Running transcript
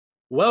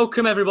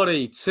Welcome,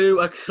 everybody, to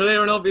a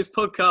clear and obvious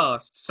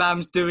podcast.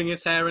 Sam's doing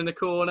his hair in the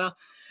corner.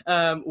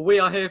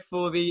 We are here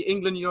for the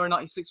England Euro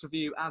 96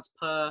 review as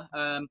per.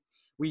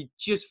 We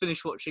just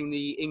finished watching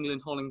the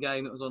England-Holland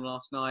game that was on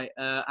last night.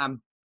 And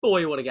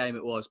boy, what a game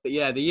it was. But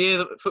yeah, the year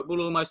that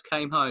football almost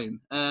came home.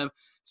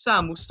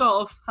 Sam, we'll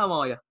start off. How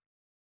are you?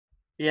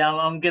 Yeah,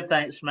 I'm good,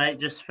 thanks, mate.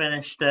 Just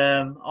finished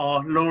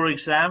our law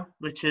exam,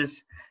 which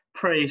is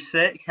pretty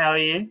sick. How are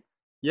you?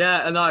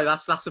 Yeah, no,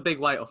 that's a big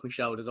weight off my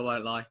shoulders, I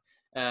won't lie.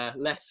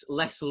 Less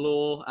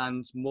law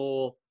and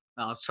more.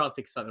 I was trying to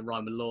think of something that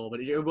rhymed with law, but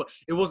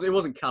it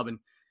wasn't coming.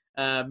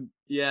 We'll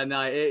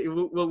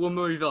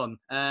move on.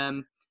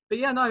 But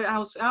yeah, no,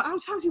 how's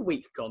your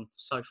week gone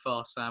so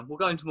far, Sam? We'll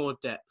go into more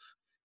depth.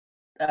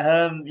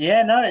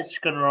 It's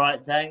gone all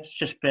right, thanks.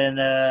 Just been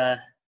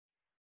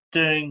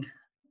doing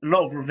a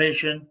lot of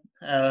revision.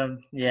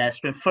 It's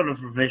been full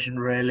of revision,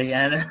 really,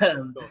 and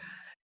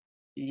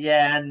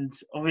and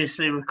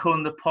obviously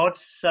recording the pod.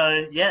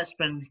 So yeah, it's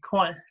been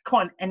quite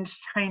an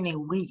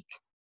entertaining week.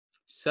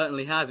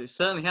 Certainly has. It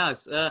certainly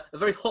has. A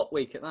very hot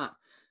week at that.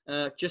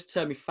 Just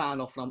turned my fan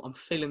off and I'm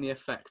feeling the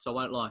effects, I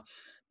won't lie.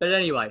 But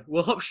anyway,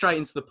 we'll hop straight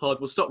into the pod.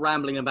 We'll stop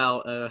rambling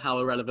about how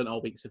irrelevant our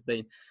weeks have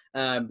been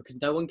because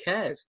no one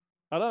cares.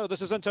 Hello,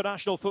 this is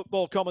international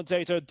football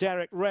commentator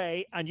Derek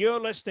Ray, and you're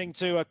listening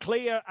to a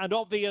clear and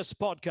obvious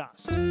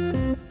podcast.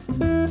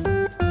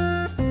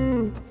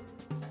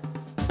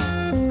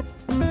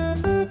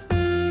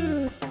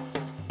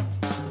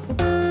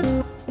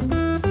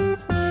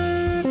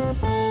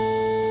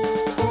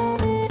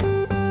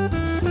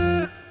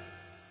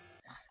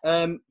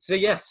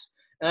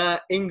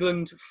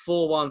 England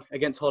 4-1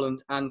 against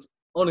Holland. And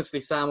honestly,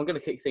 Sam, I'm going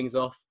to kick things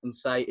off and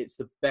say it's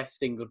the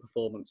best England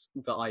performance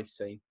that I've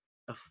seen.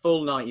 A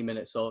full 90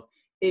 minutes of.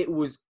 It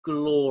was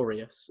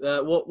glorious.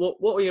 What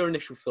were your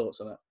initial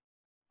thoughts on it?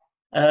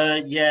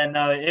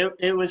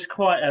 It was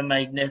quite a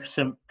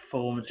magnificent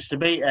performance. To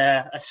beat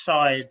a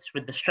side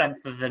with the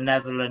strength of the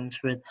Netherlands,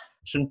 with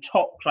some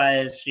top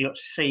players. You got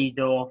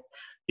Seedorf,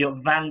 you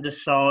got Van der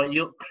Sar,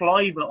 you got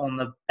Kluivert on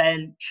the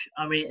bench.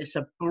 I mean, it's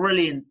a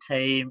brilliant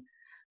team.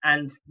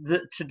 And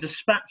to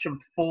dispatch them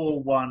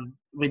 4-1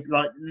 with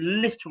like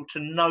little to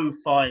no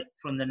fight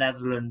from the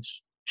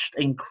Netherlands, just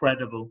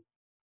incredible.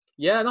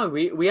 Yeah, no,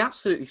 we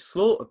absolutely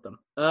slaughtered them.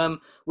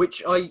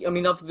 If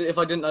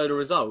I didn't know the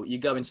result, you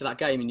go into that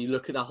game and you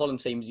look at that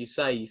Holland team, as you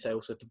say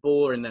also De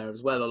Boer in there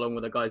as well, along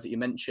with the guys that you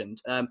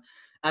mentioned. And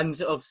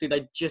obviously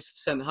they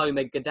just sent home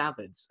Edgar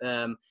Davids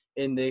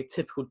in the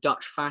typical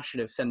Dutch fashion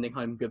of sending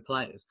home good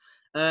players.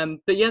 They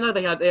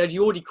had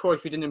Jordi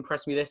Cruyff, who didn't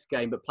impress me this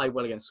game, but played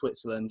well against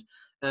Switzerland.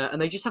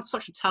 And they just had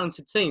such a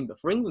talented team. But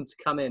for England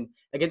to come in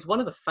against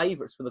one of the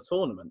favourites for the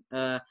tournament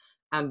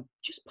and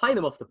just play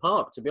them off the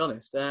park, to be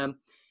honest.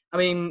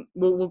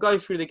 We'll go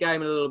through the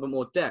game in a little bit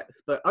more depth,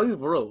 but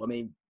overall,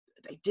 they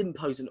didn't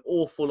pose an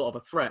awful lot of a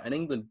threat, and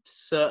England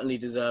certainly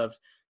deserved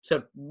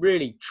to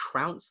really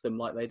trounce them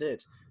like they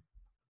did.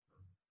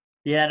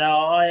 Yeah, no,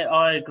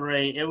 I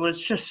agree. It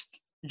was just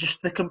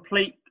the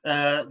complete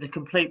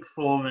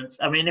performance.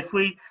 I mean, if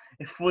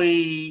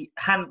we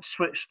hadn't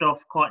switched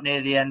off quite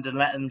near the end and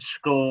let them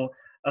score,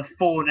 a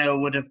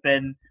 4-0 would have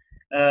been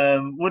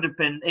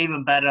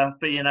even better.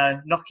 But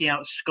knocking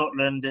out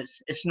Scotland,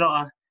 it's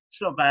not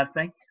a bad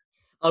thing.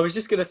 I was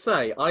just going to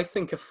say, I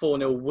think a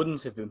 4-0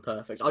 wouldn't have been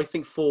perfect. I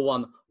think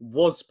 4-1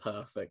 was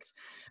perfect.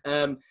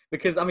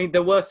 Because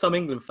there were some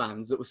England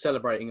fans that were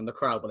celebrating in the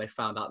crowd when they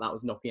found out that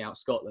was knocking out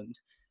Scotland.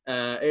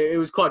 It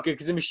was quite good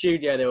because in the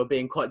studio they were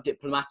being quite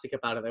diplomatic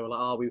about it. They were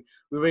like, we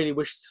really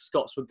wish the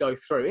Scots would go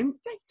through. And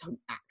they don't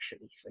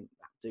actually think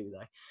that, do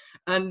they?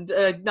 And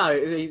no,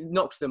 it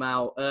knocks them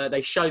out.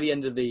 They show the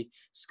end of the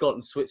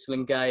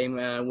Scotland-Switzerland game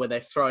where they're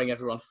throwing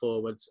everyone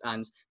forwards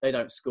and they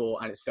don't score,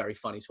 and it's very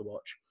funny to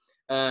watch.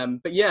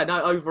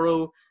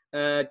 Overall,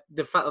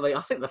 the fact that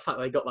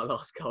they got that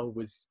last goal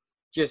was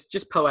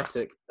just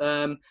poetic.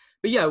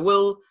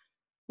 We'll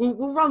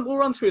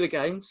run through the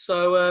game.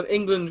 So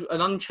England, an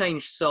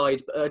unchanged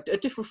side, but a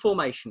different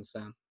formation,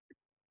 Sam.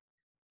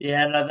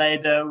 Yeah, no,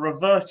 they'd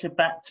reverted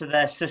back to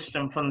their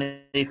system from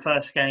the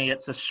first game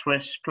against the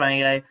Swiss,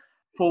 playing a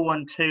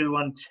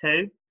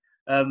 4-1-2-1-2.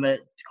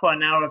 It's quite a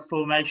narrow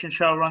formation.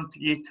 Shall I run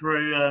you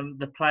through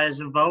the players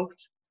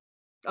involved?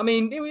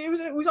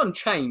 It was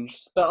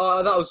unchanged,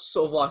 but that was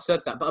sort of why I said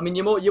that. But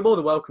you're more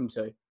than welcome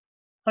to.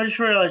 I just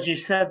realised you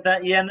said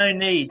that. Yeah, no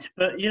need.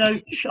 But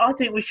I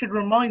think we should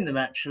remind them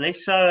actually.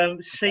 So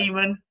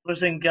Seaman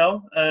was in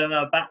goal.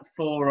 A back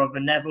four of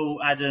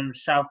Neville,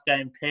 Adams, Southgate,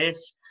 and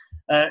Pearce.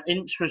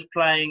 Ince was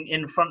playing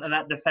in front of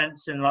that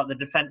defence in like the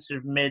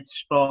defensive mid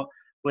spot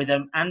with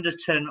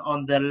Anderton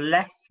on the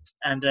left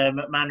and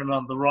McManaman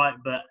on the right.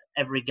 But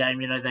every game,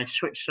 they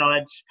switch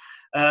sides.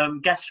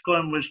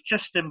 Gascoigne was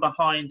just in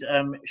behind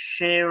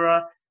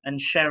Shearer and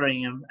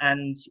Sheringham,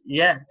 and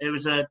it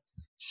was a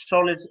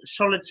solid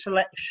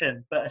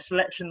selection, but a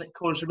selection that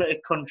caused a bit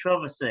of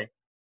controversy.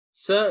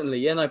 Certainly,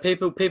 yeah. No,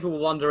 people were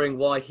wondering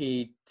why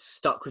he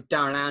stuck with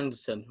Darren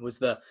Anderson was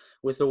the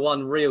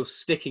one real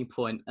sticking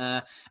point.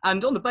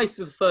 And on the basis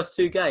of the first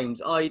two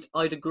games, I'd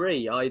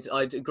agree.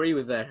 I'd agree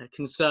with their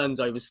concerns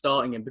over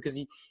starting him because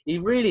he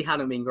really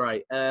hadn't been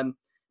great.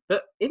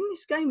 But in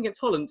this game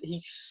against Holland,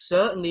 he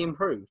certainly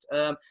improved.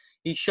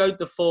 He showed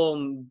the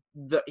form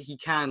that he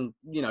can,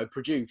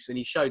 produce, and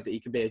he showed that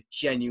he could be a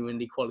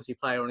genuinely quality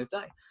player on his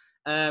day.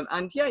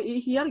 And yeah,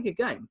 he had a good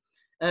game.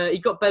 He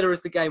got better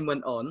as the game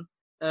went on.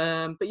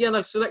 But yeah,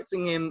 no,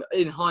 selecting him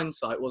in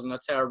hindsight wasn't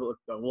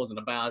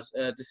a bad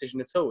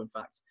decision at all, in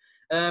fact.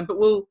 But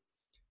we'll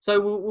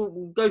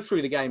go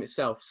through the game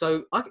itself.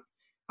 So I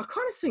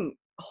kind of think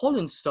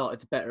Holland started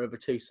the better of the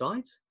two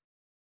sides.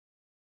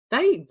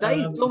 They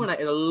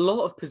dominated a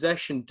lot of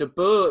possession. De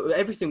Boer,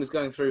 everything was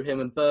going through him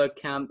and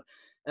Bergkamp.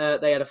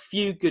 They had a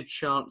few good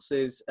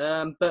chances,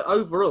 but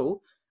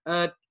overall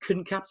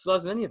couldn't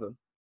capitalise on any of them.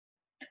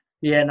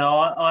 Yeah, no,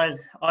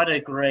 I'd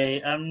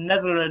agree.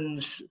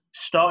 Netherlands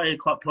started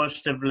quite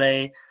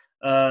positively.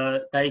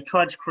 They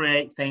tried to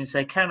create things.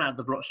 They came out of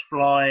the blocks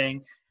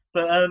flying,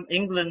 but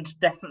England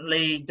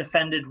definitely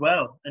defended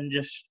well and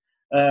just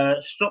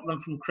stopped them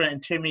from creating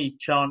too many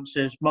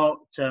chances.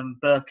 Marked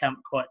Bergkamp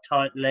quite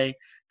tightly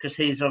because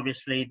he's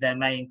obviously their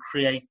main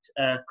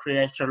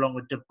creator along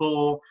with De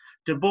Boer.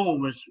 De Boer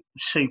was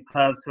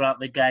superb throughout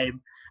the game,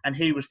 and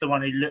he was the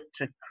one who looked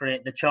to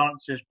create the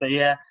chances. But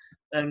yeah.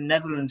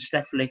 Netherlands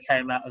definitely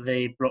came out of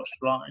the blocks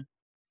flying.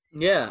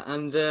 Yeah,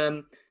 and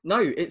no,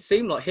 it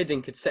seemed like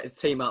Hiddink could set his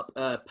team up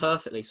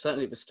perfectly,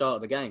 certainly at the start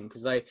of the game,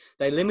 because they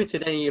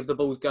limited any of the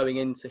balls going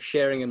into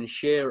Sheringham and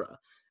Shearer,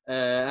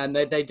 and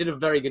they did a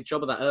very good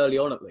job of that early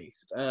on at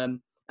least.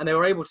 And they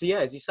were able to, yeah,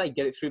 as you say,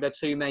 get it through their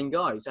two main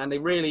guys. And they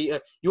really,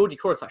 Jordi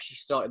Cruyff actually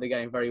started the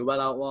game very well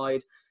out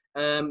wide,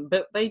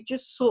 but they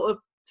just sort of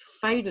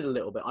faded a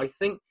little bit, I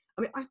think.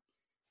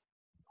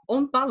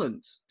 On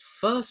balance,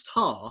 first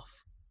half,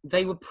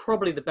 they were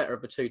probably the better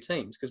of the two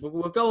teams because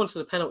we'll go on to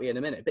the penalty in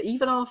a minute. But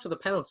even after the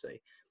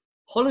penalty,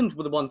 Holland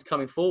were the ones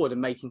coming forward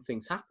and making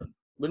things happen.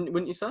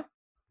 Wouldn't you say?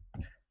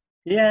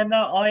 Yeah,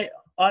 no,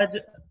 I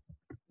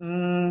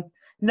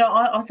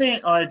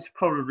think I'd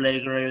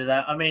probably agree with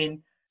that. I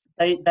mean,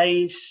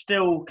 they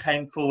still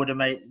came forward and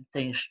made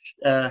things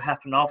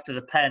happen after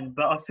the pen,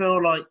 but I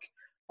feel like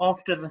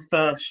after the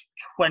first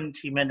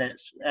 20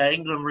 minutes,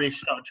 England really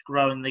started to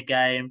grow in the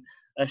game,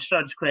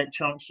 started to create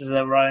chances of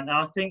their own. And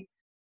I think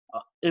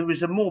it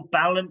was a more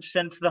balanced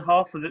centre of the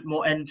half, a bit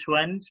more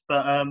end-to-end,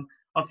 but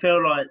I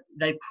feel like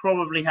they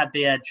probably had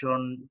the edge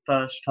on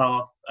first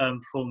half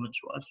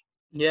performance-wise.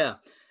 Yeah,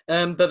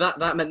 but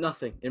that meant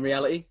nothing in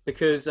reality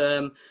because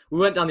we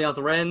went down the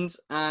other end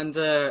and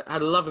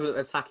had a lovely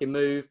little attacking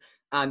move,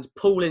 and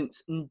Paul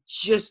Ince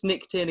just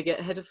nicked in to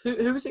get ahead of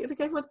who was it that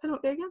gave away the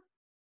penalty again?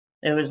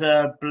 It was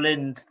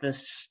Blind, the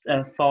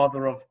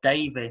father of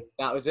Davy.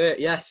 That was it.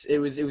 Yes, it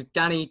was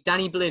Danny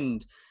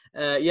Blind.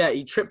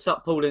 He tripped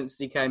up Paul Ince as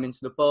he came into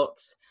the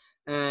box,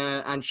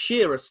 and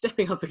Shearer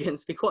stepping up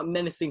against the quite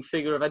menacing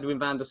figure of Edwin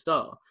van der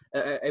Sar.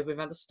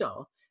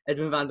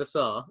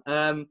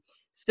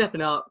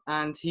 Stepping up,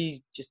 and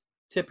he just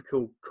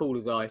typical cool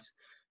as ice,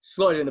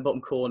 slotted in the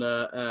bottom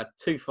corner,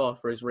 too far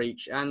for his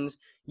reach. And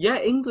yeah,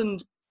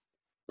 England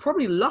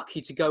probably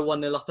lucky to go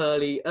 1-0 up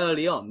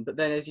early on, but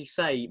then, as you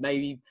say,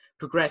 maybe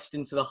progressed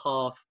into the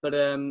half. But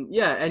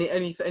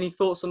any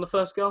thoughts on the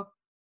first goal?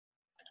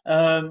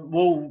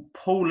 Well,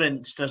 Paul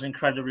Ince does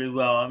incredibly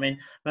well. I mean,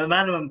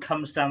 McManaman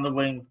comes down the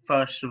wing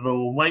first of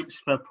all,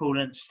 waits for Paul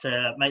Ince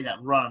to make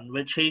that run,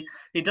 which he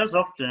does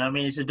often. I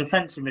mean, he's a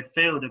defensive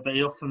midfielder, but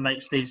he often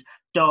makes these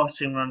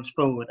darting runs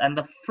forward. And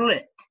the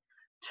flick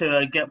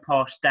to get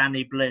past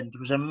Danny Blind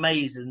was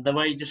amazing. The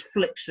way he just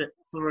flicks it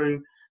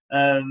through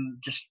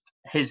just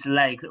his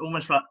leg,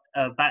 almost like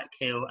a back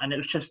heel. And it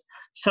was just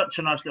such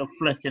a nice little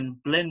flick.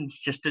 And Blind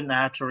just didn't know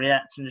how to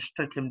react and just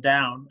took him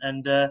down.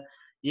 And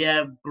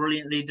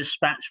brilliantly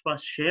dispatched by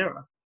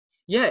Shearer.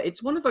 Yeah,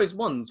 it's one of those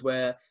ones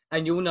where,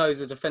 and you'll know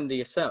as a defender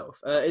yourself,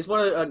 it's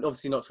one of,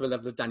 obviously not to the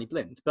level of Danny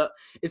Blind, but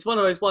it's one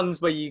of those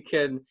ones where you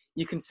can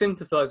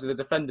sympathise with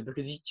the defender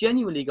because he's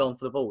genuinely gone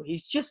for the ball.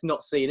 He's just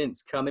not seen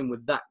Ince come in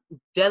with that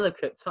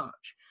delicate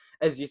touch,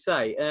 as you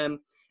say. And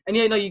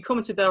you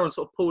commented there on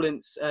sort of Paul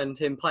Ince and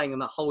him playing in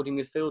that holding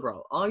midfield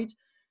role.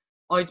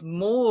 I'd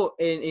more,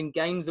 in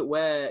games that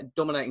we're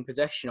dominating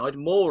possession, I'd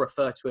more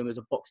refer to him as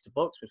a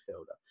box-to-box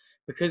midfielder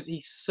because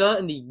he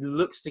certainly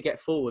looks to get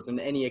forward on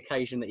any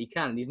occasion that he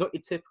can. And he's not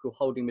your typical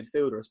holding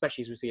midfielder,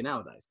 especially as we see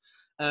nowadays.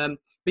 But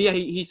yeah,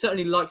 he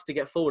certainly likes to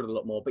get forward a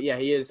lot more. But yeah,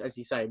 he is, as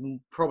you say,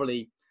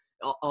 probably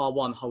our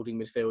one holding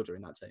midfielder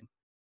in that team.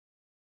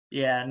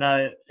 Yeah,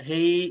 no,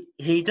 he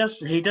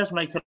does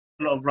make a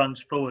lot of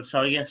runs forward. So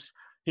I guess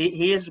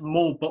he is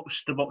more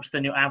box to box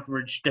than your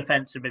average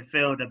defensive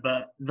midfielder.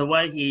 But the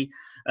way he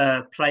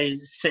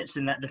sits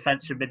in that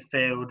defensive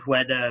midfield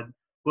where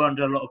we're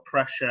under a lot of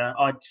pressure,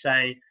 I'd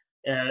say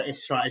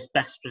it's like his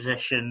best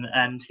position,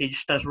 and he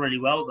just does really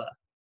well there.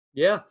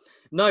 Yeah,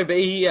 no, but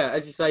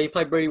as you say, he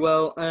played really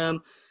well.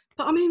 But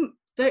I mean,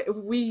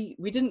 we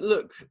didn't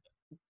look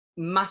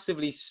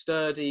massively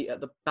sturdy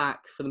at the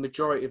back for the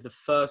majority of the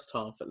first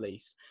half, at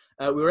least.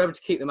 We were able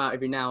to keep them out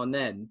every now and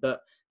then,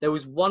 but there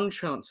was one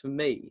chance for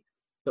me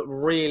that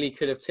really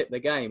could have tipped the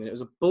game, and it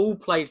was a ball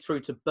played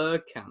through to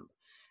Bergkamp,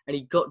 and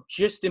he got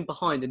just in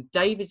behind, and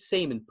David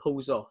Seaman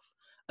pulls off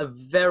a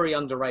very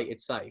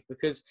underrated save,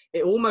 because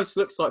it almost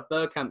looks like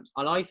Bergkamp,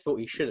 and I thought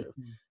he should have,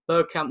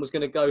 Bergkamp was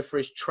going to go for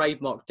his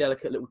trademark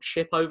delicate little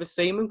chip over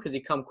Seaman because he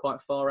come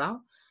quite far out.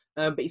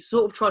 But he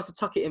sort of tries to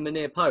tuck it in the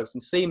near post,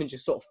 and Seaman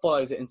just sort of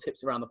follows it and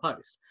tips around the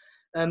post.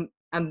 And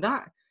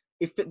that,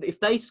 if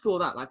they score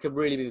that, that could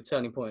really be the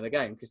turning point of the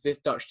game, because this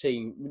Dutch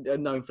team are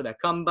known for their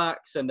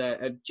comebacks, and they're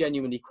a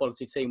genuinely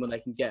quality team when they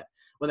can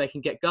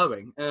get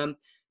going.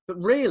 But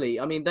really,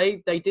 I mean,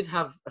 they did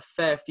have a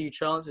fair few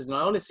chances, and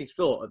I honestly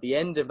thought at the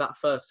end of that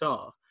first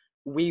half,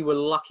 we were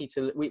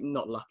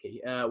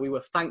we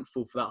were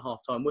thankful for that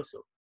half-time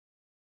whistle.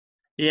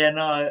 Yeah,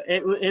 no,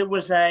 it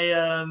was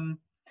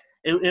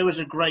it was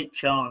a great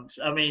chance.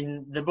 I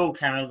mean, the ball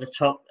came over the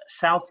top.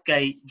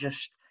 Southgate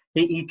just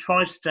he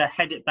tries to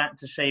head it back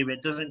to save it.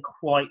 It doesn't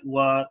quite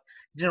work.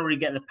 He doesn't really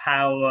get the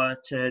power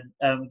to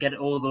get it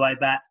all the way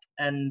back.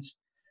 And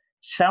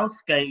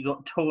Southgate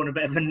got torn a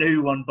bit of a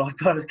new one by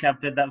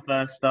Bergkamp in that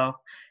first half.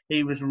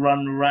 He was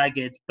run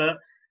ragged, but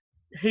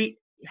he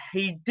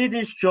did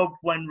his job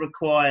when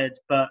required.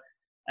 But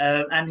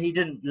and he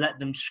didn't let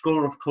them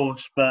score, of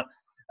course. But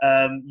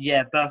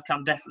yeah,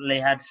 Bergkamp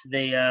definitely had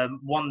the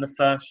won the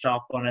first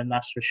half on him,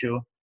 that's for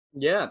sure.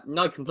 Yeah,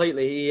 no,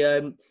 completely.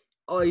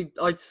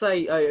 I'd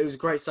say it was a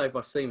great save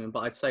by Seaman,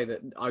 but I'd say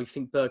that I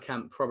think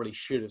Bergkamp probably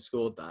should have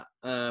scored that.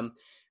 And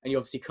you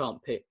obviously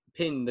can't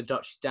pin the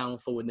Dutch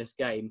downfall in this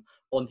game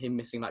on him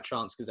missing that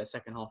chance, because their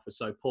second half was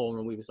so poor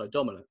and we were so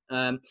dominant.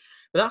 But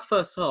that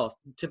first half,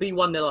 to be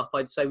 1-0 up,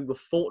 I'd say we were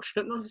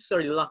fortunate, not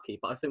necessarily lucky,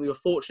 but I think we were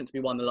fortunate to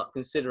be 1-0 up,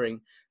 considering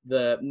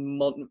the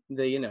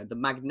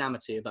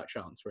magnanimity of that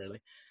chance, really.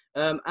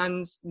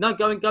 And no,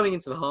 going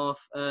into the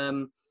half,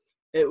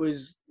 it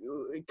was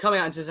coming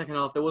out into the second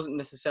half. There wasn't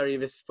necessarily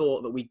this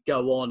thought that we'd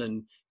go on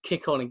and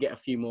kick on and get a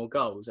few more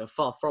goals.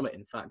 Far from it,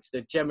 in fact.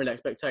 The general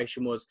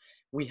expectation was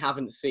we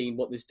haven't seen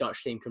what this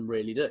Dutch team can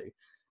really do,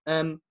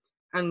 and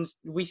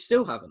we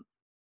still haven't.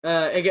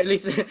 At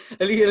least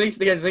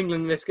against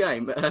England in this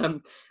game,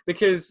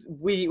 because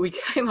we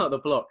came out of the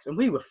blocks and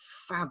we were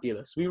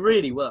fabulous. We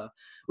really were.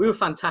 We were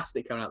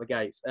fantastic coming out the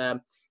gates.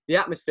 The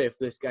atmosphere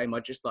for this game,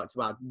 I'd just like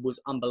to add, was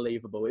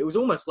unbelievable. It was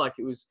almost like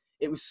it was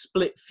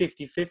split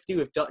 50-50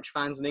 with Dutch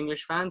fans and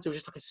English fans. It was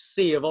just like a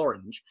sea of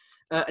orange,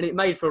 and it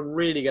made for a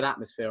really good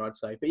atmosphere, I'd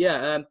say. But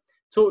yeah,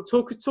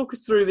 talk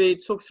us through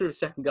the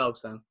second goal,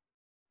 Sam.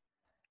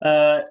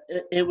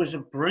 It was a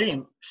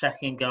brilliant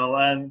second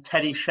goal.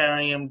 Teddy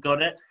Sheringham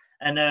got it,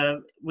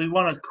 and we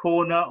won a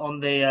corner on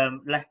the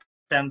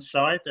left-hand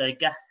side.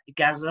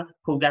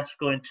 Paul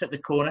Gascoigne took the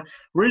corner.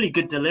 Really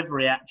good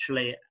delivery,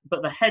 actually.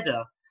 But the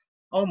header,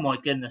 oh my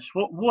goodness,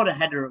 what a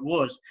header it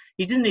was.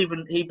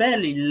 He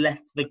barely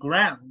left the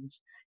ground.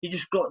 He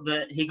just got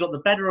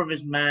the better of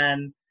his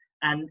man,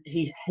 and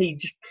he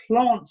just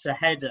plants a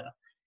header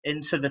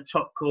into the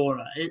top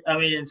corner.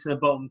 Into the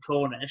bottom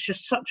corner. It's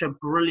just such a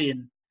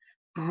brilliant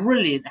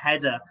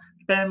header.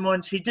 Bear in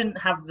mind, he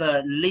didn't have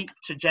the leap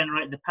to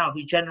generate the power.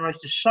 He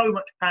generated so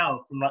much power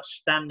from like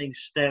standing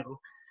still,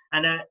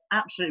 and an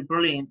absolutely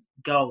brilliant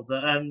goal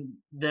that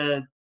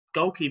the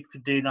goalkeeper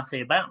could do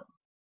nothing about.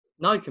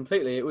 No,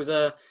 completely. It was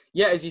as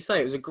you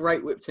say, it was a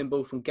great whipped-in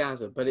ball from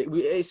Gaza, but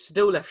it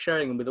still left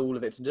Sheringham with all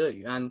of it to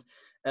do. And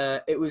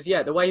it was,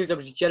 the way he was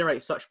able to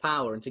generate such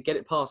power and to get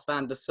it past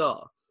Van der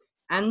Sar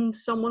and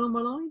someone on the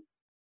line.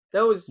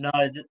 There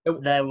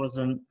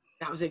wasn't.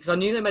 That was it, because I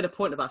knew they made a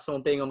point about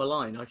someone being on the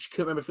line. I just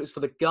couldn't remember if it was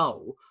for the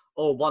goal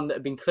or one that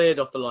had been cleared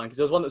off the line, because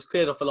there was one that was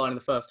cleared off the line in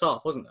the first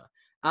half, wasn't there?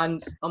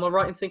 And am I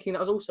right in thinking that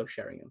was also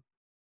Sheringham?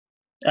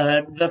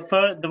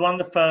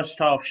 The first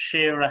half,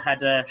 Shearer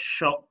had a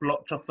shot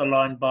blocked off the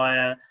line by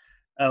a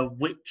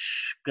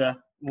Witschger,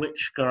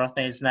 I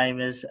think his name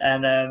is.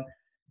 And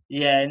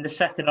in the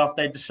second half,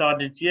 they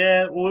decided,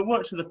 it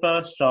worked for the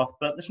first half,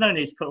 but there's no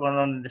need to put one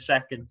on in the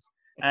second.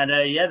 And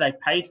they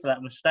paid for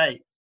that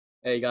mistake.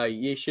 There you go.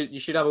 You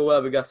should have a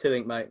word with Gus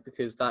Hiddink, mate,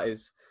 because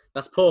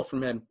that's poor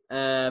from him.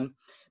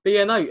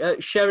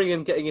 But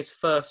Sheringham getting his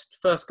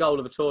first goal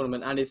of the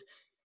tournament, and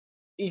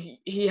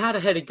he had a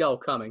headed goal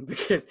coming,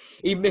 because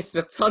he missed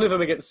a ton of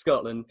them against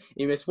Scotland.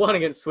 He missed one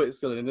against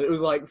Switzerland, and it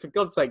was like, for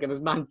God's sake, can this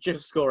man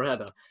just score a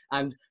header?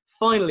 And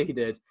finally he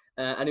did,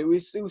 and it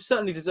was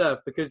certainly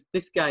deserved, because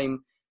this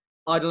game,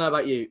 I don't know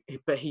about you,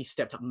 but he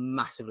stepped up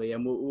massively,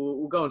 and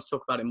we'll go on to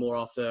talk about it more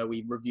after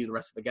we review the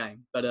rest of the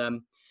game. But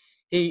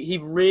he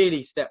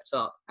really stepped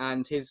up,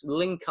 and his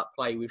link-up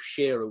play with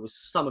Shearer was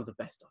some of the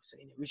best I've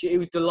seen. It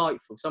was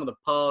delightful. Some of the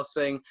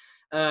passing,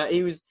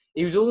 he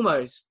was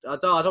almost, I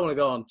don't want to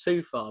go on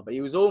too far, but he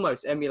was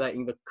almost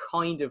emulating the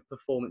kind of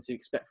performance you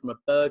expect from a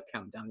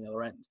Bergkamp down the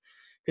other end,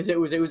 because it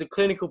was a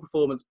clinical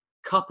performance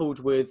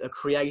coupled with a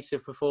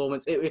creative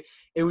performance.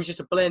 It was just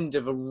a blend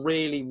of a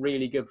really,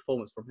 really good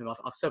performance from him.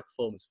 I've said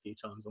performance a few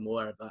times. I'm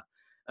aware of that.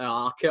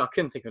 I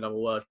couldn't think of another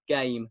word.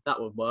 Game, that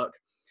would work.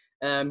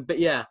 But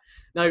yeah,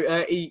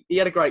 no, he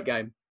had a great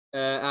game,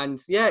 and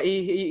yeah,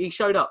 he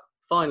showed up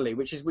finally,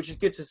 which is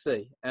good to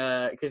see,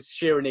 because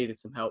Shearer needed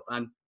some help,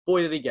 and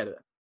boy did he get it.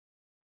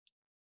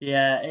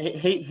 Yeah,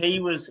 he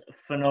was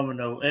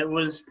phenomenal. It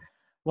was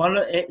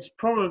it's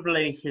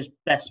probably his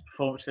best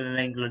performance in an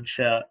England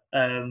shirt,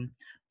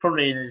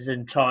 probably in his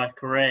entire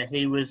career.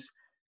 It was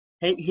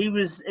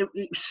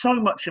so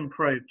much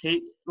improved.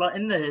 He, like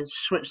in the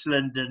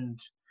Switzerland and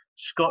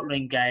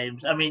Scotland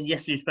games. I mean,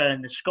 yes, he was better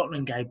in the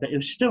Scotland game, but it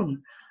was still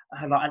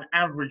like an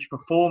average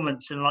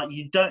performance, and like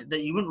you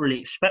wouldn't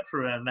really expect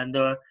from him. And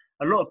there were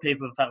a lot of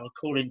people, in fact, were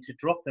calling to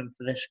drop him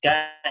for this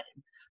game.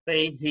 But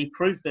he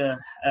proved the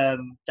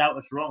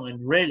doubters wrong and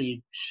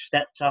really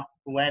stepped up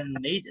when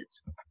needed.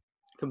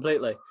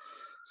 Completely.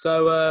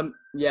 So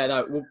yeah,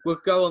 no, we'll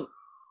go on.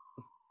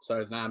 Sorry,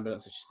 there's an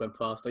ambulance that just went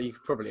past. You can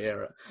probably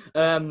hear it.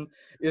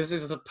 This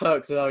is the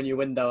perks of having your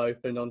window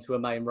open onto a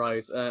main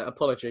road.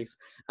 Apologies.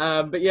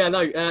 But yeah,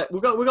 no,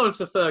 we'll go on to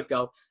the third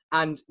goal.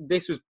 And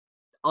this was,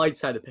 I'd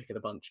say, the pick of the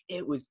bunch.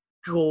 It was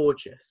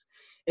gorgeous.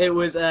 It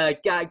was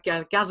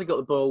Gazza got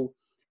the ball.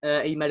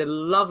 He made a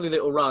lovely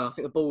little run. I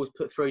think the ball was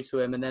put through to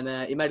him. And then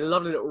he made a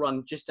lovely little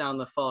run just down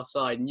the far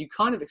side. And you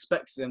kind of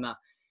expected in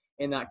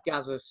that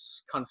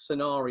Gazza's kind of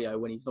scenario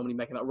when he's normally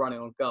making that running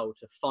on goal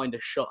to find a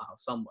shot out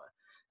somewhere.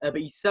 But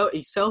he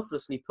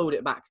selflessly pulled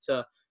it back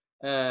to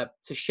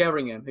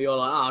Sheringham, who you're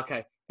like,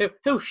 okay,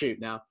 he'll shoot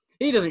now.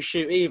 He doesn't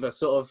shoot either,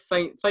 sort of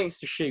feints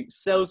to shoot,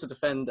 sells the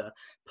defender,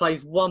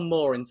 plays one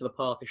more into the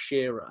path of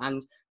Shearer.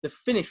 And the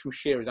finish from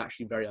Shearer is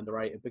actually very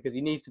underrated because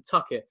he needs to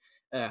tuck it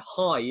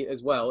high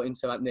as well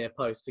into that near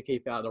post to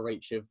keep it out of the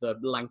reach of the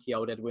lanky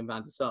old Edwin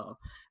van der Sar.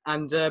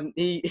 And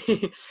he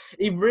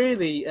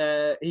really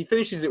he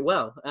finishes it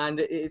well, and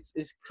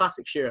it's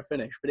classic Shearer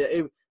finish. But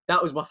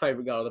that was my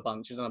favourite goal of the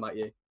bunch. I don't know about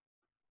you.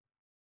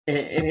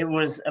 It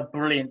was a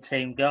brilliant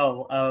team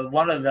goal.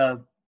 One of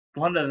the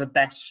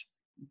best,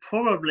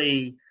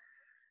 probably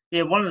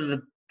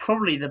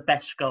the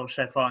best goals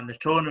so far in the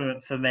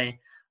tournament for me.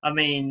 I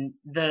mean,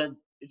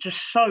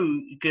 just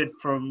so good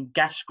from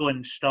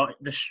Gascoigne start,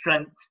 the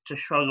strength to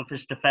shrug off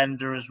his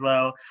defender as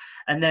well,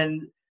 and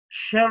then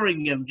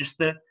Sheringham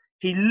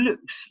he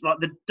looks like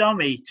the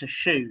dummy to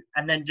shoot,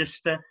 and then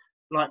just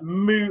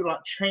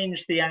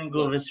change the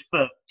angle of his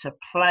foot to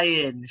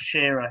play in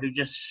Shearer, who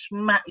just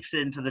smacks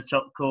into the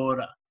top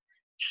corner.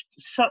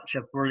 Such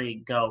a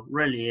brilliant goal,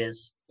 really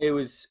is. It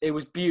was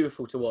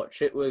beautiful to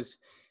watch. It was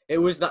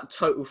that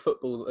total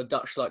football that the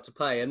Dutch like to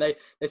play, and they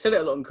said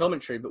it a lot in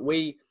commentary. But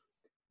we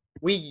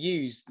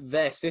used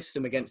their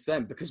system against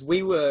them because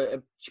we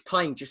were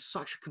playing just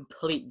such a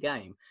complete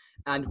game,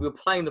 and we were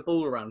playing the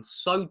ball around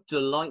so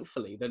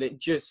delightfully that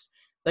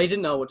they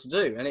didn't know what to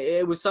do. And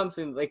it was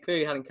something that they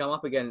clearly hadn't come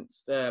up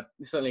against,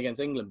 certainly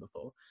against England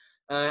before.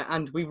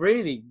 And we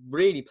really,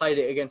 really played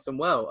it against them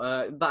well.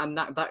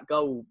 That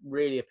goal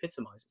really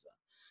epitomises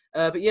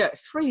that. But yeah,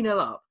 3-0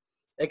 up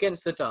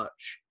against the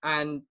Dutch.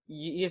 And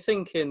you're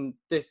thinking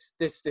this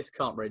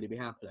can't really be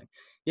happening.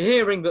 You're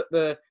hearing that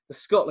the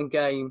Scotland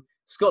game,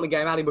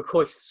 Ali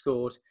McCoy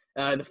scored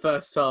in the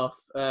first half.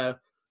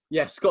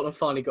 Yeah, Scotland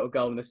finally got a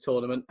goal in this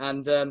tournament.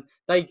 And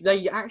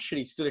they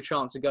actually stood a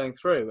chance of going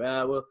through.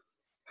 Well,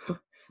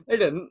 they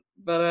didn't,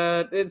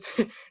 but it's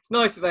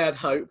nice that they had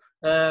hope.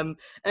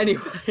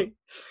 Anyway,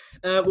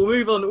 we'll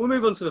move on. We'll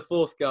move on to the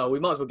fourth goal. We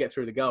might as well get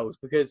through the goals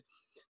because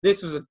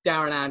this was a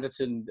Darren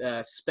Anderton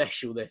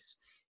special.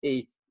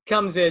 He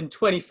comes in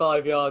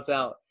 25 yards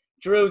out,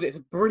 drills it. It's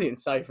a brilliant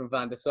save from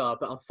Van der Sar,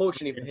 but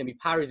unfortunately for him, he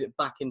parries it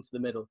back into the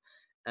middle,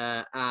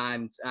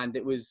 and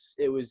it was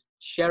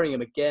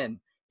Sheringham again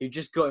who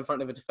just got in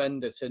front of a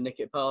defender to nick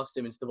it past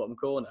him into the bottom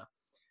corner.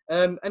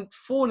 And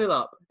 4-0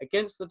 up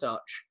against the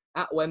Dutch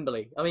at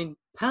Wembley. I mean,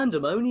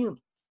 pandemonium.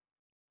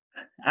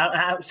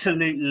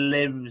 Absolute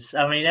limbs.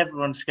 I mean,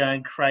 everyone's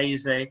going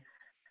crazy.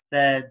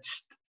 They're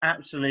just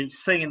absolute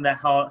singing their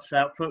hearts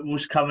out.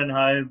 Football's coming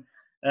home.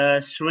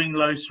 Swing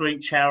low,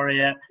 sweet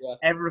chariot. Yeah.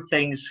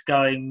 Everything's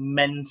going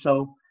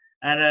mental.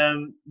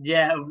 And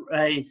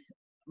a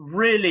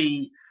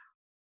really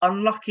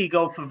unlucky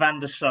goal for Van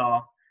der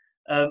Sar.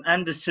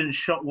 Anderson's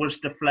shot was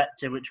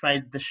deflected, which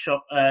made the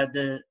shot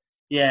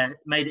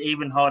made it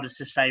even harder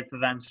to save for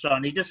Van der Sar.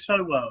 And he does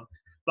so well.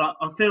 But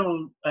I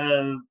feel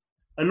a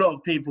lot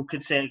of people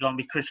could say it's going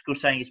to be critical,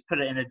 saying he's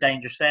put it in a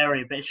dangerous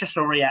area, but it's just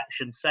a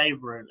reaction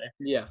save, really.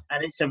 Yeah.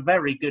 And it's a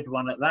very good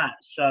one at that.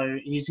 So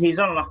he's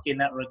unlucky in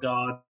that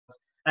regard.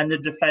 And the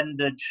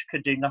defender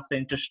could do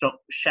nothing to stop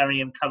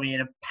Sheringham coming in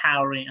and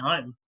powering it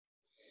home.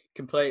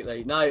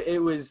 Completely. No,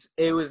 it wasn't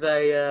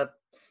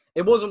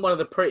one of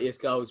the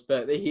prettiest goals,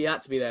 but he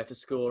had to be there to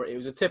score. It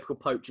was a typical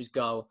poacher's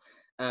goal.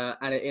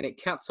 And it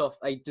capped off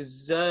a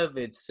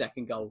deserved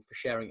second goal for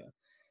Sheringham.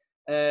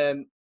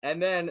 And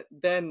then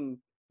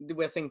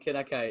we're thinking,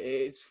 okay,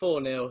 it's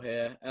 4-0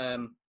 here.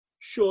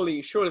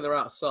 Surely they're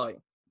out of sight.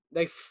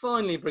 They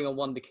finally bring on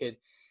wonder kid,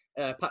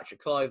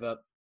 Patrick Kluivert.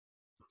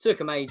 Took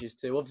him ages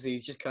to. Obviously,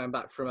 he's just coming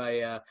back from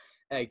a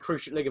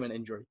cruciate ligament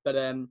injury. But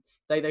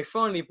they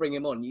finally bring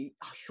him on.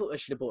 I thought they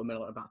should have brought him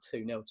in at about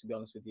 2-0, to be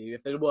honest with you,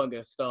 if they weren't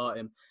going to start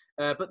him.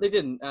 But they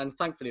didn't, and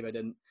thankfully they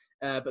didn't.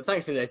 But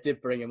thankfully they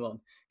did bring him on,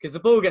 because the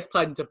ball gets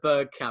played into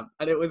Bergkamp,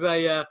 and it was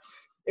a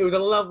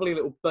lovely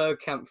little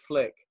Bergkamp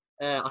flick.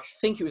 I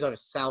think it was over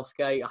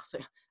Southgate. I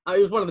think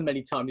it was one of the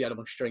many times he had him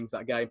on strings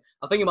that game.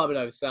 I think it might have been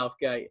over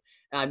Southgate,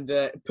 and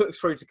put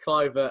through to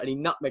Cliver, and he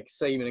nutmegs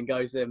Seaman and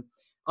goes in.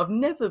 I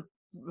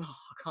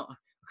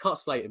can't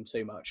slate him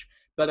too much,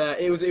 but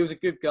it was a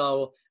good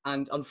goal,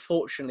 and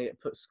unfortunately it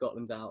put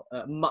Scotland out,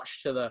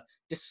 much to the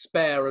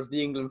despair of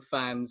the England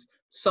fans,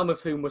 some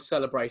of whom were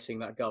celebrating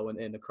that goal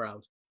in the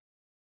crowd.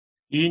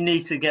 You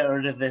need to get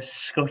rid of this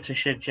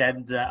Scottish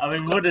agenda. I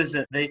mean, what is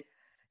it?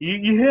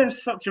 You have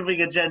such a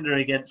big agenda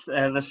against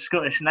the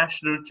Scottish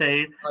national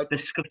team, the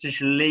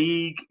Scottish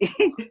League.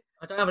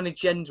 I don't have an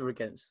agenda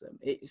against them.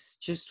 It's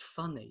just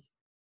funny.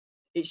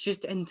 It's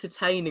just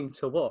entertaining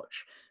to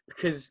watch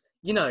because,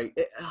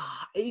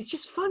 it's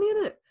just funny,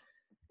 isn't it?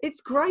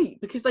 It's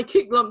great because they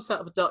kicked lumps out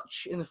of the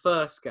Dutch in the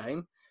first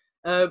game.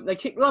 They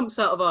kicked lumps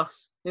out of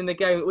us in the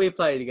game that we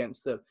played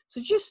against them.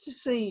 So just to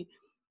see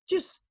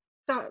just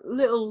that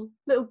little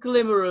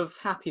glimmer of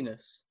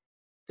happiness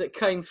that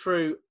came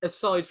through,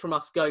 aside from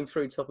us going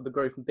through top of the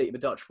group and beating the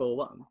Dutch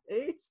 4-1,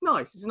 it's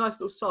nice. It's a nice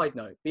little side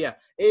note. But yeah,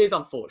 it is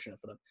unfortunate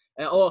for them.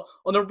 Or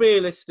on a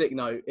realistic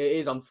note, it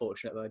is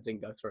unfortunate that they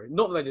didn't go through.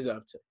 Not that they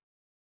deserved to.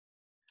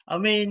 I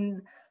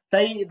mean,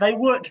 they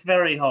worked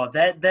very hard.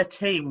 Their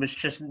team was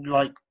just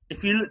like,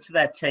 if you looked at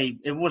their team,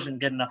 it wasn't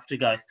good enough to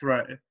go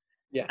through.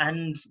 Yeah.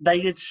 And they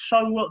did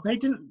so well. They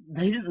didn't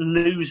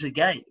lose a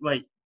game.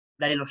 Wait,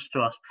 they lost to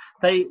us.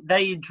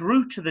 They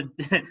drew to the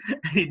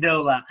you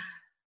know that.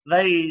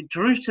 They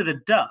drew to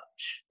the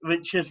Dutch,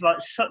 which is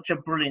like such a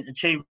brilliant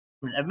achievement.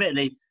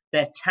 Admittedly,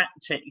 their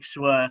tactics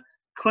were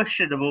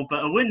questionable,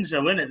 but a win's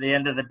a win at the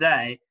end of the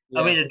day.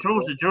 Yeah, I mean, a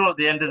draw's a draw at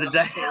the end of the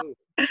day.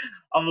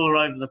 I'm all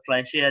over the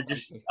place. Yeah,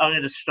 I'm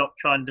going to stop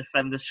trying to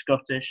defend the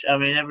Scottish. I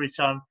mean, every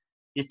time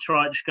you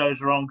try, it just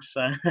goes wrong.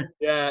 So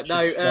yeah,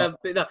 no.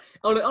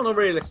 On a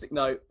realistic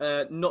note,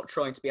 not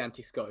trying to be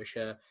anti-Scottish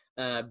here.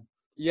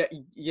 Yeah,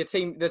 your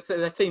team.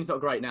 Their team's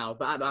not great now,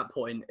 but at that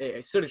point,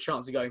 it stood a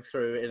chance of going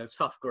through in a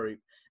tough group,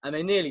 and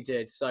they nearly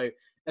did. So,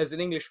 as an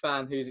English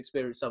fan who's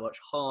experienced so much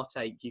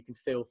heartache, you can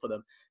feel for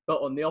them.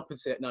 But on the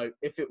opposite note,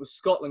 if it was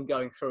Scotland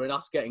going through and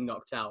us getting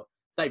knocked out,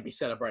 they'd be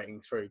celebrating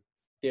through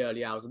the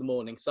early hours of the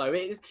morning. So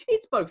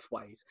it's both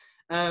ways.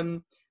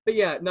 But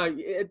yeah, no,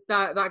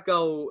 that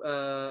goal,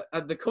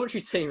 the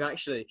commentary team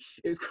actually,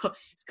 it's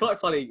quite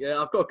funny.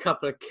 I've got a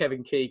couple of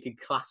Kevin Keegan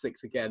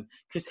classics again,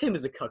 because him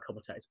as a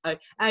co-commentator,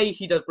 A,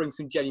 he does bring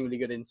some genuinely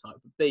good insight,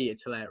 but B,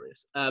 it's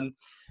hilarious.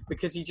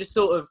 Because he just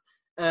sort of,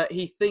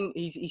 he's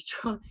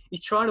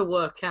trying to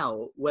work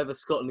out whether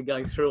Scotland are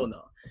going through or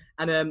not,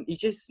 and he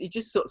just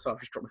sort of, sorry, I've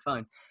just dropped my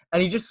phone,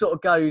 and he just sort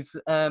of goes,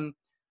 I'll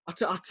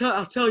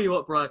tell you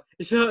what, Brian,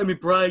 it's hurting my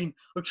brain.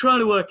 I'm trying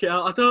to work it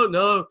out. I don't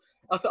know.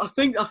 I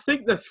think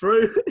they're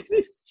through.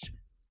 It's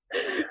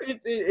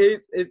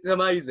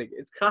amazing.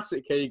 It's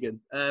classic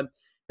Keegan. But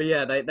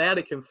yeah, they had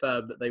it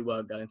confirmed that they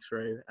weren't going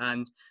through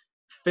and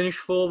finished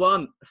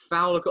 4-1.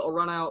 Fowler got a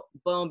run out.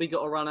 Barmby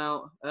got a run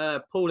out.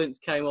 Paul Ince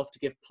came off to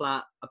give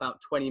Platt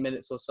about 20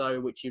 minutes or so,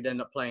 which you'd end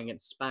up playing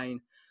against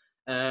Spain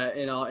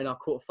in our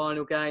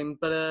quarter-final game.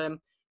 But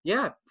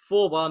yeah,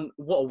 4-1.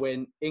 What a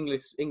win!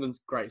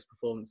 England's greatest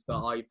performance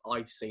that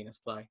I've seen us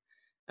play.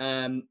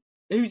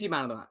 Who's your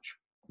man of the match?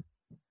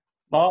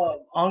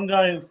 Well, I'm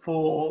going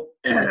for.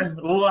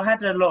 Well, I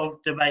had a lot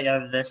of debate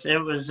over this. It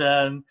was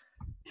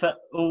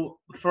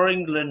for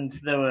England.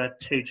 There were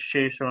two to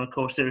choose from. Of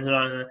course, it was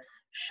either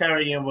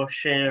Sheringham or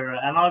Shearer,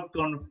 and I've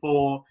gone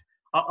for.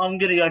 I'm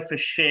going to go for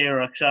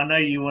Shearer because I know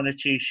you want to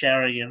choose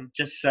Sheringham,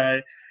 just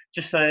so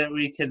that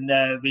we can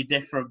be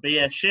different. But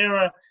yeah,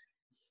 Shearer.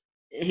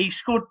 He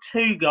scored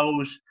 2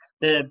 goals.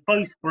 They're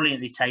both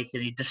brilliantly taken.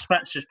 He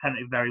dispatched his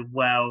penalty very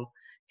well.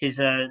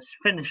 His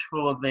finish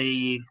for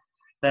the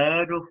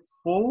third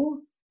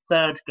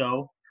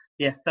goal.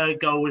 Yeah, third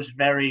goal was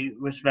very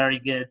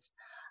good.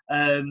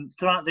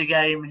 Throughout the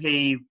game,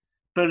 he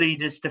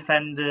bullied his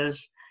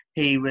defenders.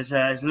 He was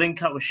his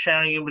link up with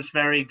Sheringham was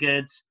very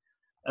good.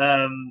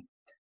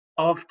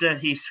 After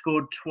he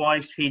scored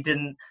twice, he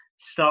didn't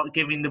start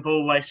giving the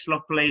ball away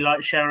sloppily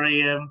like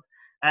Sheringham.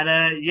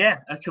 And yeah,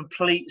 a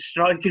complete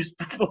striker's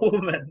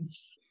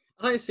performance.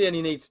 I don't see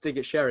any need to dig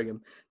at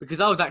Sheringham because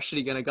I was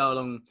actually going to go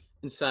along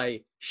and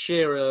say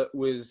Shearer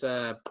was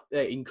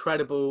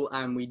incredible,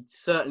 and we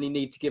certainly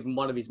need to give him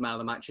one of his man of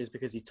the matches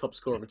because he's top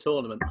scorer of the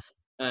tournament.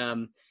 But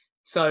I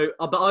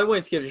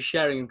wanted to give it to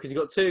Sheringham because he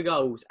got 2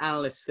 goals and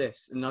an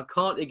assist, and I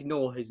can't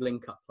ignore his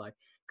link-up play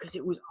because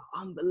it was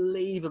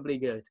unbelievably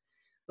good.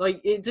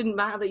 Like, it didn't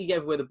matter that he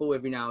gave away the ball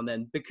every now and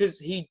then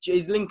because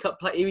his link-up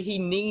play, he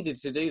needed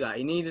to do that.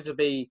 He needed to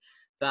be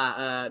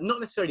that, not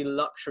necessarily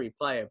luxury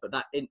player, but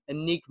that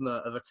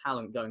enigma of a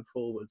talent going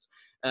forwards.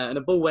 And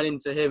the ball went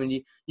into him, and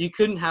you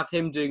couldn't have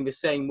him doing the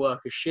same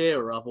work as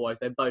Shearer, otherwise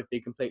they'd both be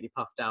completely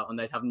puffed out and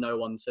they'd have no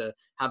one to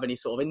have any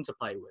sort of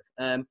interplay with.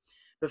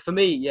 But for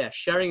me, yeah,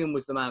 Sheringham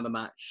was the man of the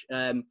match.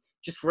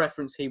 Just for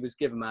reference, he was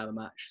given man of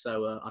the match,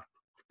 so I'd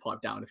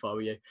pipe down if I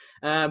were you.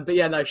 But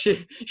yeah, no,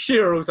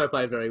 Shearer also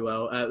played very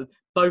well.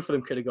 Both of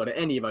them could have got it.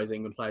 Any of those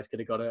England players could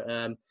have got it.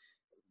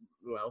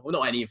 Well,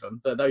 not any of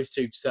them, but those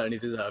two certainly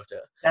deserved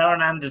it.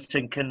 Darren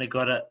Anderson couldn't have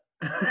got it.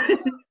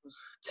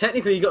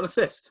 Technically, he got an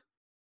assist.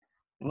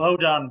 Well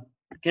done.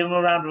 Give him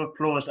a round of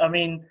applause. I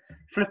mean,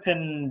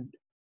 flipping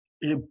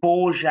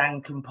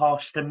Borjan can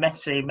pass to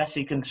Messi.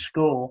 Messi can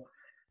score.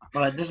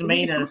 Well, it doesn't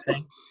mean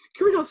anything.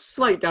 Can we not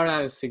slate Darren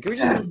Anderson? Can we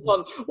just have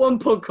one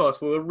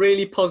podcast where we're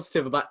really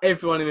positive about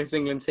everyone in this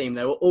England team?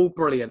 They were all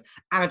brilliant.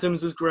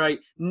 Adams was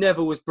great.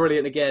 Neville was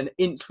brilliant again.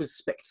 Ince was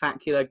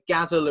spectacular.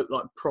 Gazza looked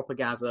like proper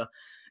Gazza.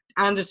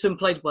 Anderton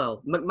played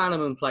well.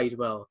 McManaman played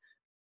well.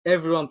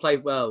 Everyone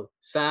played well.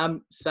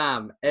 Sam,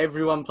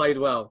 everyone played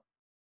well.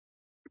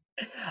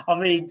 I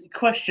mean,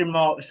 question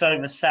marks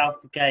over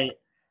Southgate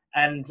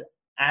and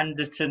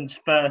Anderton's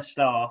first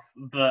half,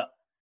 but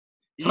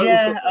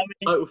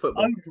Total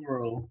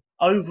football.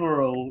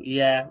 Overall,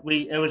 yeah,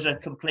 it was a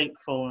complete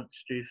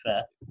performance, to be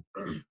fair.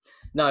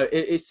 No,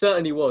 it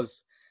certainly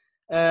was.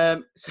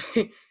 So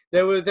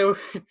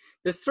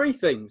there's three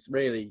things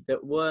really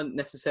that weren't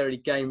necessarily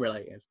game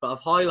related, but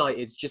I've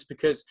highlighted just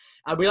because,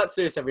 and we like to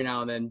do this every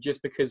now and then,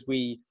 just because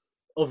we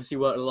obviously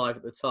weren't alive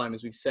at the time,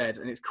 as we've said,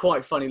 and it's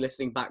quite funny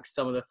listening back to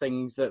some of the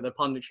things that the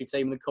punditry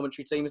team and the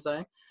commentary team are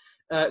saying.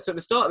 So at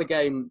the start of the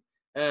game,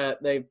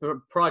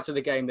 prior to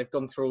the game, they've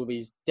gone through all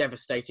these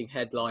devastating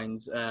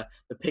headlines, the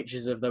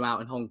pictures of them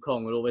out in Hong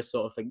Kong and all this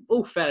sort of thing,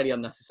 all fairly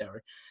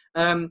unnecessary.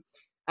 And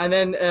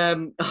then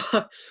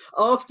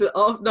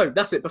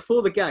that's it.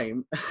 Before the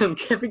game,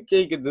 Kevin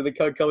Keegan's in the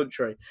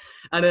co-commentary,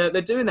 and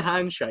they're doing the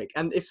handshake.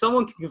 And if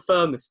someone can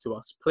confirm this to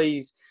us,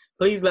 please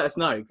let us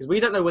know, because we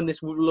don't know when this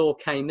law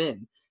came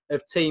in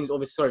of teams,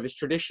 this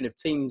tradition of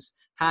teams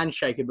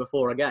handshaking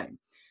before a game.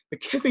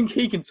 But Kevin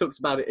Keegan talks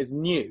about it as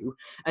new,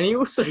 and he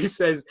also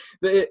says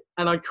that,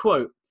 and I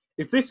quote,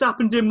 "If this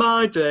happened in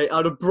my day,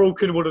 I'd have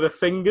broken one of the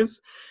fingers."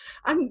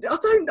 And I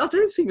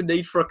don't see the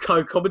need for a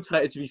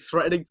co-commentator to be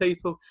threatening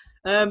people,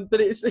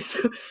 but it's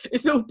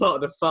all part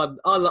of the fun.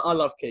 I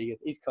love Keegan;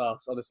 he's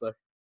class, honestly.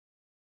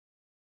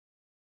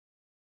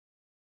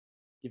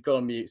 You've gone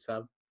on mute,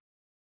 Sam.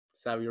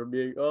 Sam, you're on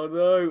mute. Oh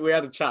no, we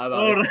had a chat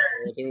about it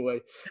before, didn't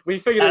we? We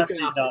figured it was going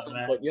to happen at some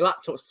point. Your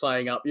laptop's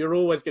playing up. You're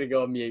always going to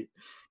go on mute.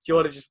 Do you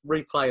want to just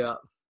replay that?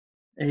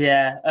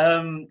 Yeah,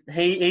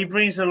 he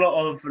brings a lot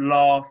of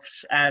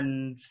laughs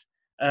and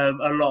a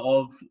lot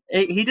of.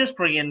 He does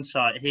bring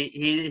insight.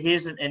 He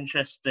is an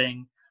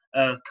interesting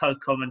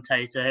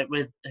co-commentator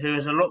who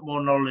has a lot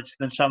more knowledge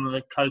than some of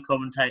the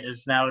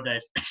co-commentators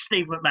nowadays.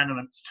 Steve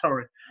McManaman,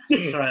 sorry,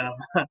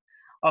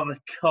 I'm a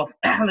cough.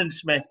 Alan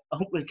Smith,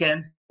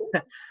 again.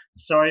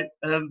 Sorry,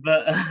 he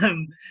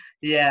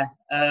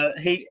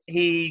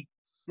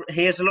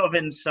has a lot of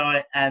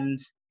insight, and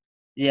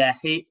yeah,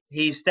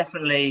 he's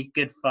definitely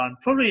good fun.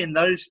 Probably in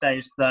those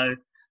days, though,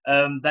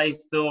 they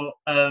thought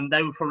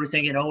they were probably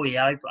thinking, "Oh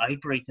yeah, I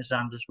break his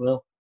hand as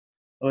well,"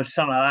 or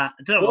something like that.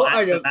 I don't know what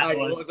accent that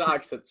was. What was that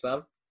accent,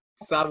 Sam?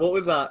 Sam, what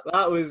was that?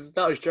 That was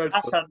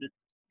dreadful.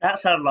 That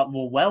sounded like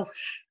more Welsh.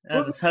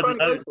 What are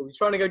you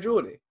trying to go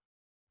Geordie?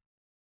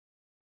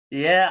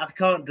 Yeah, I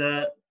can't do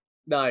it.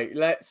 No,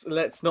 let's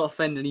not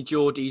offend any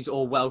Geordies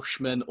or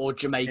Welshmen or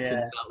Jamaicans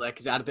out there,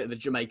 because it had a bit of a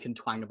Jamaican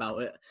twang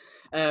about it.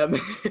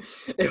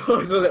 It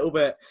was a little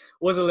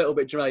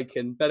bit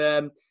Jamaican,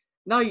 but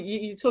no,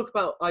 you talk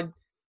about. I'm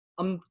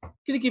going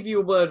to give you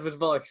a word of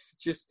advice,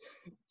 just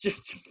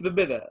for the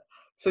minute.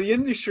 So the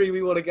industry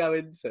we want to go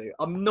into,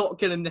 I'm not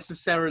going to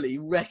necessarily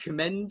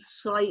recommend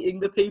slating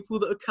the people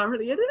that are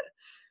currently in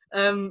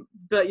it,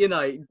 but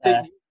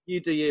you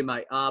do you,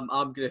 mate. I'm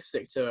going to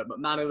stick to it.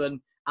 McManaman,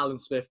 Alan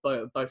Smith,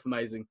 both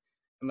amazing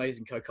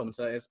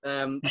co-commentators.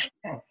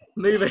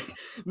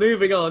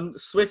 Moving on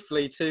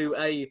swiftly to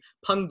a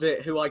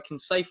pundit who I can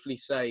safely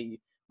say,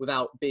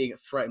 without being a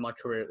threat in my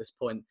career at this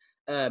point,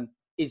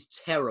 is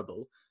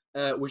terrible,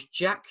 was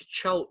Jack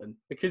Charlton.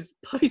 Because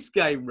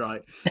post-game,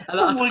 right, and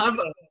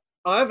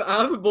I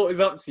haven't brought this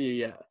up to you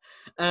yet,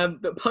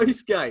 but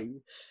post-game,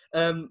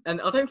 and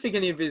I don't think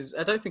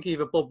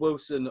either Bob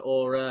Wilson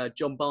or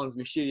John Barnes in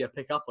the studio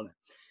pick up on it,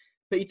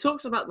 but he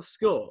talks about the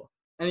score.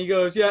 And he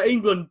goes, yeah,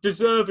 England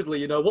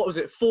deservedly, what was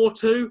it,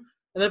 4-2?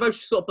 And they both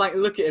just sort of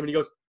blankly look at him, and he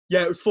goes,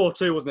 yeah, it was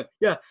 4-2, wasn't it?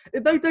 Yeah,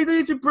 they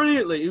did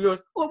brilliantly. He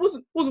goes, oh,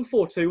 it wasn't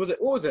 4-2, was it?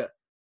 What was it?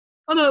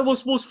 Oh, no, it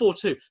was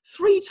 4-2.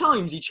 3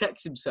 times he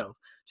checks himself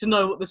to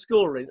know what the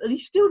score is, and he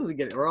still doesn't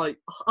get it right.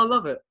 I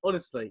love it,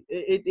 honestly.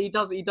 He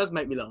does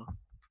make me laugh.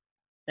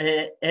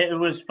 It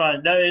was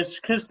fun. No, it's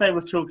because they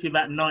were talking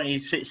about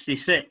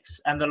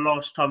 1966 and the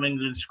last time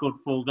England scored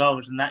 4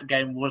 goals, and that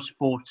game was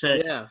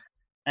 4-2. Yeah.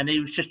 And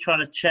he was just trying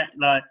to check.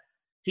 Like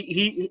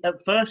he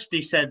at first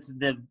he said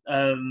that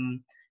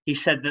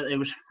it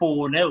was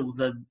 4-0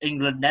 the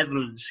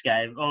England-Netherlands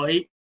game. Or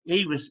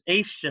he's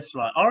just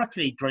like, I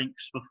reckon he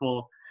drinks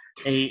before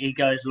he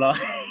goes live.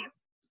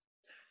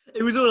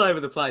 It was all over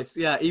the place.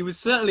 Yeah, he was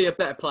certainly a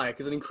better player,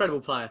 because an incredible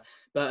player,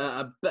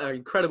 but an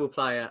incredible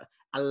player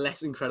a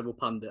less incredible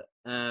pundit.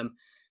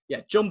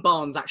 John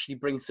Barnes actually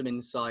brings some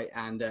insight,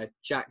 and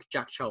Jack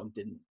Charlton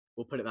didn't.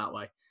 We'll put it that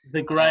way.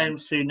 The Graham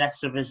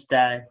Souness of his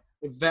day.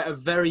 A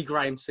very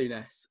Graham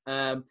Souness.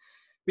 But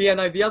yeah,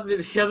 no. The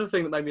other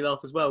thing that made me laugh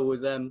as well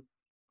was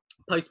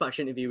post-match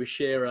interview with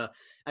Shearer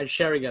and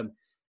Sheringham,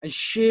 and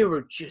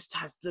Shearer just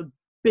has the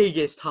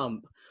biggest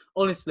hump.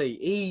 Honestly,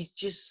 he's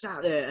just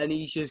sat there and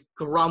he's just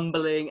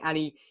grumbling, and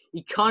he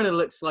kind of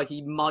looks like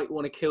he might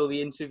want to kill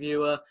the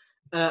interviewer.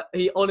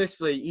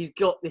 He's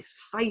got this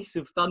face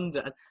of thunder.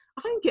 And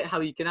I don't get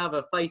how you can have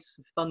a face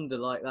of thunder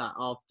like that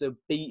after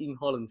beating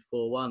Holland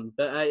 4-1.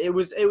 But it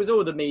was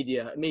all the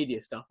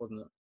media stuff,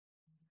 wasn't it?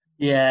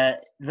 Yeah,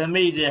 the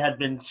media had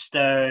been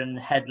stirring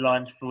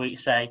headlines for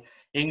weeks saying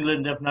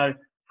England have no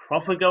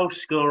proper goal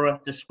scorer,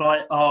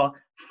 despite our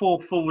 4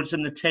 forwards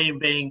in the team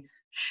being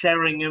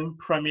Sheringham,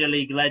 Premier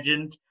League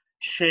legend,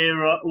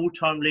 Shearer,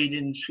 all-time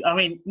leading. I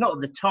mean, not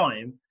at the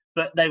time,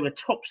 but they were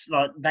tops.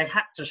 Like, they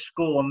had to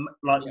score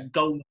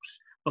goals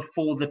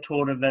before the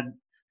tournament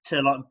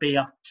to be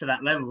up to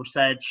that level. So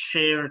they had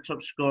Shearer,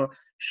 top scorer,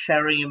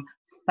 Sheringham,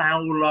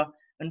 Fowler,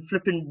 and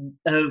flipping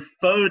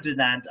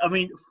Ferdinand. I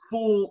mean,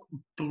 4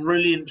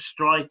 brilliant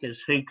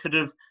strikers who could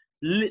have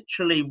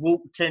literally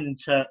walked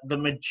into the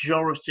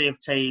majority of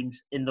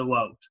teams in the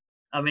world.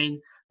 I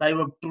mean, they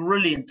were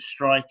brilliant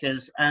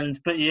strikers,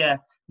 but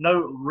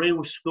no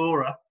real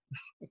scorer.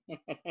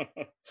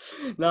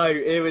 No,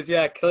 it was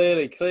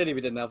clearly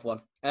we didn't have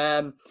one.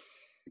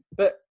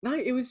 But no,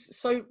 it was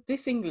so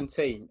this England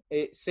team,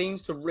 it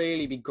seems to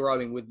really be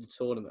growing with the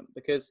tournament,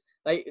 because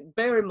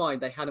bear in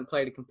mind they hadn't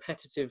played a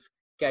competitive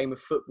game of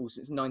football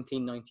since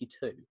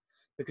 1992,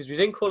 because we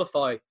didn't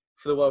qualify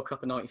for the World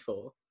Cup in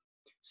 '94.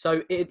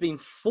 So it had been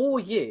 4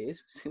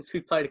 years since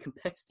we played a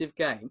competitive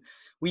game.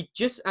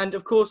 And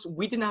of course,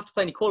 we didn't have to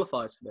play any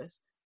qualifiers for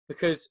this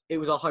because it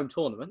was our home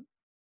tournament.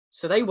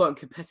 So they weren't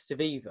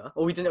competitive either,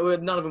 or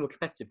none of them were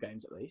competitive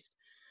games at least.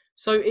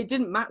 So it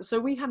didn't matter. So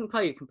we hadn't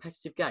played a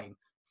competitive game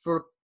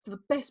for the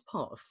best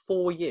part of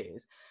 4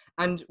 years.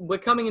 And we're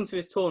coming into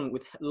this tournament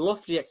with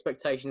lofty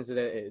expectations that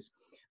it is.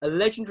 A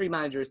legendary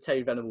manager as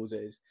Terry Venables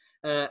is,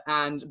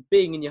 and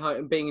being in your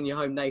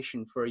home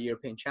nation for a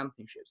European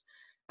Championships.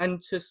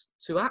 And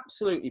to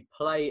absolutely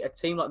play a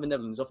team like the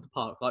Netherlands off the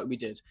park like we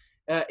did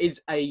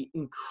is an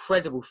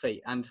incredible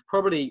feat, and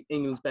probably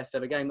England's best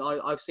ever game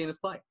that I've seen us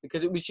play,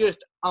 because it was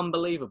just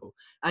unbelievable.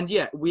 And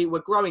we were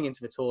growing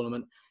into the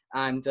tournament,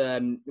 and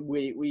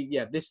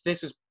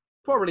this was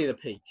probably the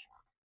peak.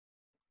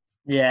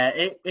 Yeah,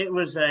 it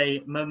was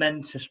a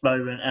momentous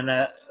moment and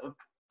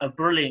a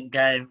brilliant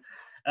game.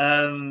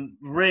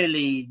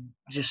 Really,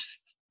 just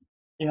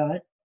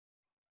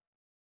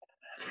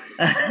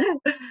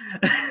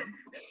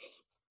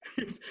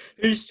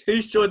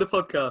Who's joined the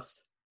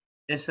podcast?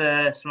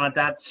 It's my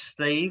dad,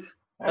 Steve.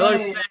 Hello,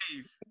 Hey.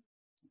 Steve.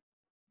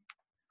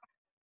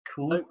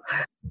 Cool.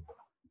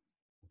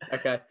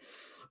 Okay.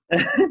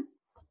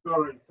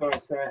 Sorry,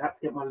 I have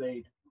to get my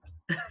lead.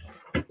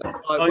 That's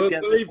fine. We'll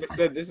believe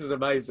it. This is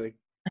amazing.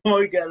 I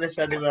won't get this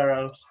anywhere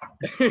else.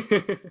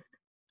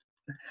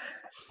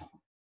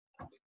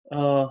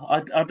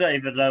 I don't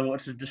even know what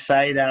to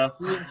say now.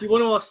 Do you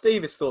want to ask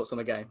Steve his thoughts on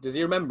the game? Does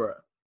he remember it?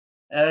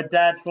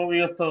 Dad, what were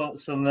your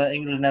thoughts on the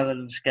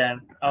England-Netherlands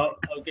game? I'll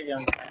get you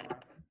on camera.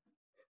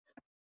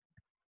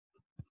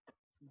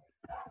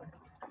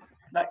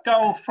 That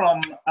goal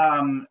from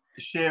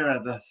Shearer,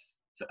 the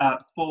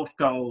 4th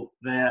goal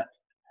there,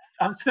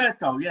 third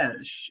goal,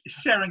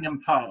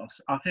 Sheringham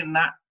pass. I think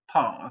that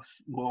pass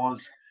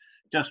was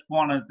just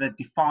one of the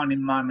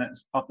defining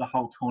moments of the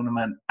whole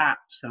tournament.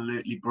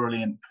 Absolutely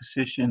brilliant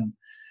precision.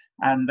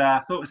 And I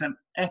thought it was an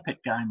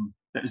epic game.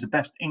 It was the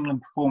best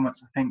England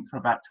performance, I think, for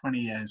about 20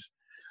 years.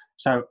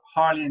 So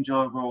highly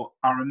enjoyable.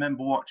 I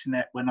remember watching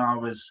it when I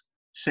was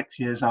 6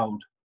 years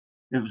old.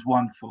 It was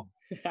wonderful.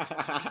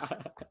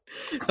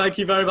 Thank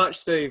you very much,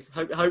 Steve.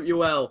 Hope you're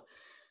well.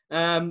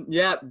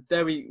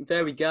 There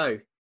we go.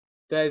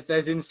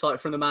 There's insight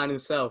from the man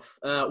himself.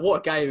 What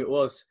a game it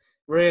was.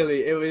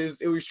 Really, it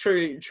was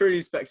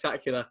truly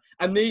spectacular.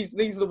 And these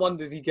are the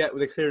wonders you get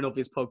with a Clear and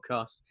Obvious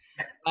podcast.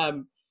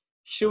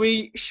 Should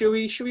we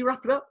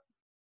wrap it up?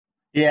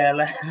 Yeah,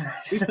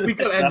 we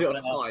got to end it on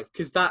a high,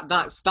 because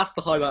that's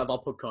the highlight of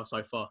our podcast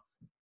so far.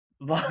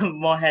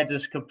 My head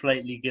is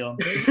completely gone.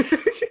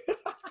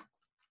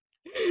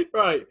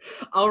 Right,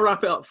 I'll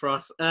wrap it up for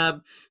us.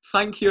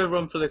 Thank you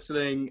everyone for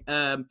listening.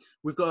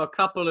 We've got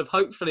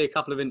hopefully a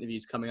couple of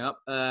interviews coming up.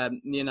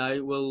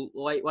 We'll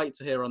wait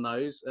to hear on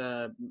those,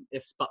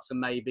 ifs, buts and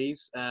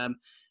maybes.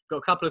 Got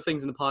a couple of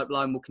things in the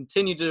pipeline. We'll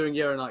continue doing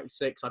Euro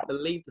 96. I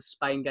believe the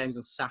Spain game's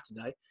on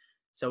Saturday,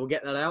 so we'll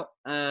get that out.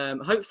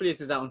 Hopefully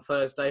this is out on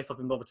Thursday if I've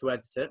been bothered to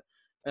edit it.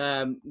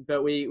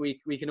 But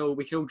we can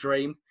all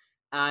dream.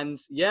 And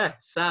yeah,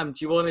 Sam,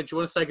 do you want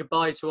to say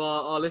goodbye to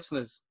our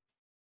listeners?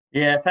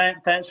 Yeah,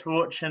 thanks for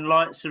watching.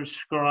 Like,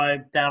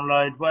 subscribe,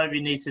 download, whatever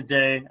you need to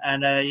do.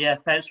 And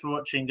thanks for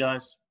watching,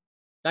 guys.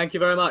 Thank you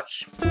very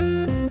much.